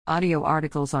Audio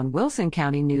articles on Wilson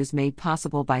County News made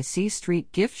possible by C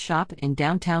Street Gift Shop in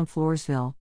downtown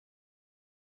Floresville.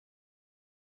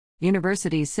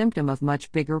 University's symptom of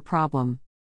much bigger problem.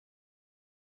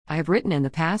 I have written in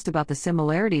the past about the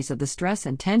similarities of the stress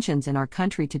and tensions in our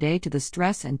country today to the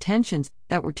stress and tensions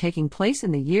that were taking place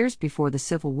in the years before the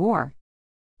Civil War.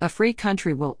 A free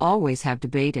country will always have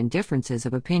debate and differences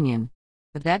of opinion.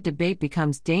 But that debate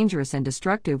becomes dangerous and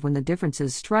destructive when the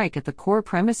differences strike at the core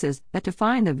premises that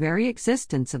define the very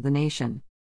existence of the nation.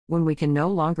 When we can no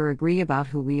longer agree about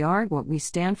who we are, what we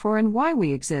stand for, and why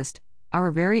we exist,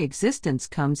 our very existence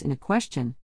comes into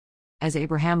question. As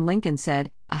Abraham Lincoln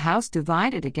said, "A house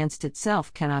divided against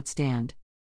itself cannot stand."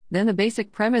 Then the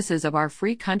basic premises of our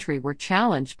free country were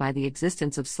challenged by the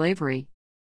existence of slavery.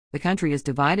 The country is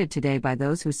divided today by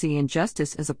those who see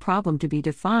injustice as a problem to be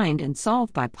defined and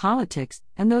solved by politics,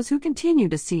 and those who continue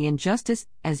to see injustice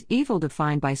as evil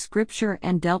defined by Scripture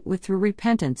and dealt with through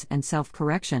repentance and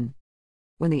self-correction.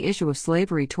 When the issue of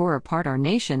slavery tore apart our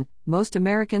nation, most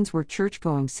Americans were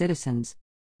church-going citizens.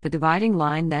 The dividing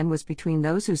line then was between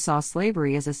those who saw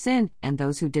slavery as a sin and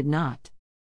those who did not.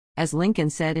 As Lincoln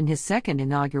said in his second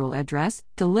inaugural address,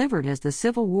 delivered as the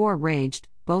Civil War raged,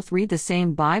 both read the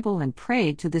same Bible and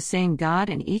prayed to the same God,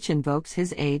 and each invokes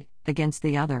his aid against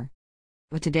the other.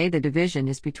 But today the division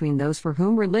is between those for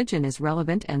whom religion is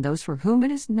relevant and those for whom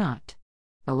it is not.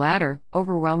 The latter,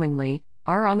 overwhelmingly,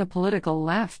 are on the political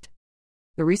left.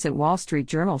 The recent Wall Street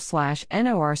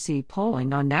Journal/NORC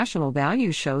polling on national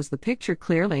values shows the picture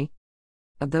clearly.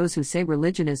 Of those who say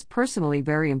religion is personally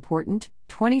very important,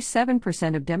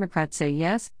 27% of Democrats say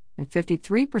yes, and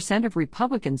 53% of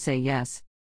Republicans say yes.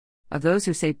 Of those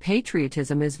who say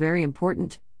patriotism is very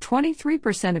important,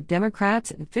 23% of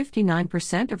Democrats and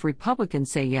 59% of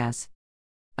Republicans say yes.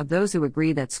 Of those who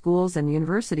agree that schools and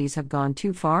universities have gone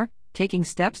too far, taking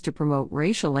steps to promote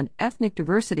racial and ethnic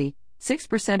diversity,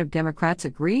 6% of Democrats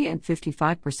agree and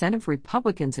 55% of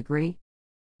Republicans agree.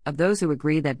 Of those who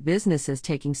agree that businesses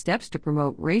taking steps to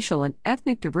promote racial and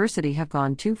ethnic diversity have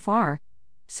gone too far,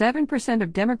 7%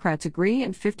 of Democrats agree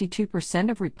and 52%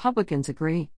 of Republicans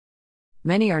agree.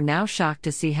 Many are now shocked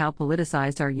to see how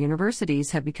politicized our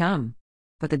universities have become.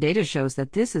 But the data shows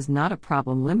that this is not a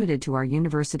problem limited to our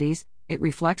universities, it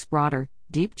reflects broader,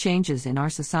 deep changes in our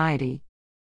society.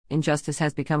 Injustice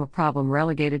has become a problem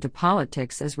relegated to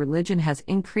politics as religion has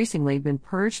increasingly been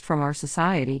purged from our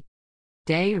society.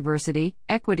 Diversity,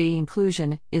 equity,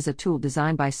 inclusion is a tool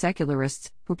designed by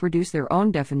secularists who produce their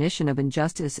own definition of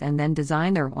injustice and then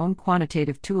design their own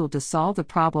quantitative tool to solve the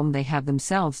problem they have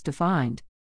themselves defined.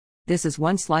 This is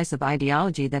one slice of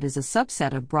ideology that is a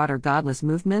subset of broader godless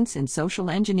movements in social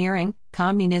engineering,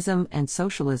 communism, and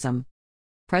socialism.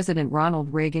 President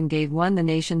Ronald Reagan gave one of the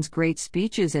nation's great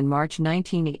speeches in March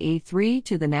 1983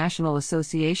 to the National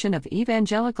Association of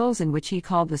Evangelicals, in which he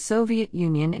called the Soviet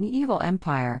Union an evil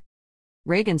empire.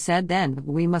 Reagan said then,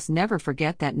 "We must never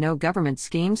forget that no government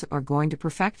schemes are going to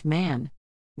perfect man.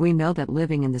 We know that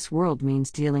living in this world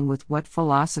means dealing with what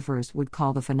philosophers would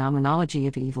call the phenomenology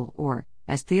of evil, or,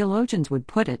 as theologians would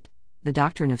put it, the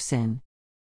doctrine of sin."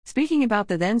 Speaking about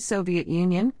the then Soviet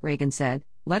Union, Reagan said,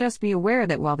 "Let us be aware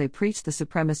that while they preach the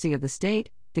supremacy of the state,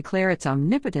 declare its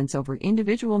omnipotence over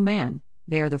individual man,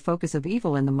 they are the focus of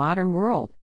evil in the modern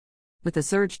world. With the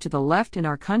surge to the left in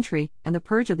our country and the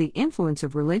purge of the influence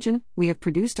of religion, we have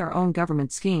produced our own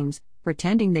government schemes,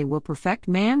 pretending they will perfect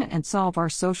man and solve our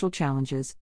social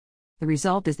challenges. The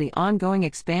result is the ongoing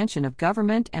expansion of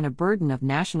government and a burden of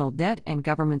national debt and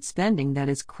government spending that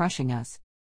is crushing us."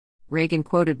 Reagan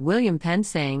quoted William Penn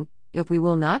saying, "If we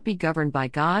will not be governed by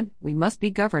God, we must be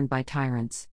governed by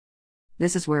tyrants."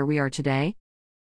 This is where we are today.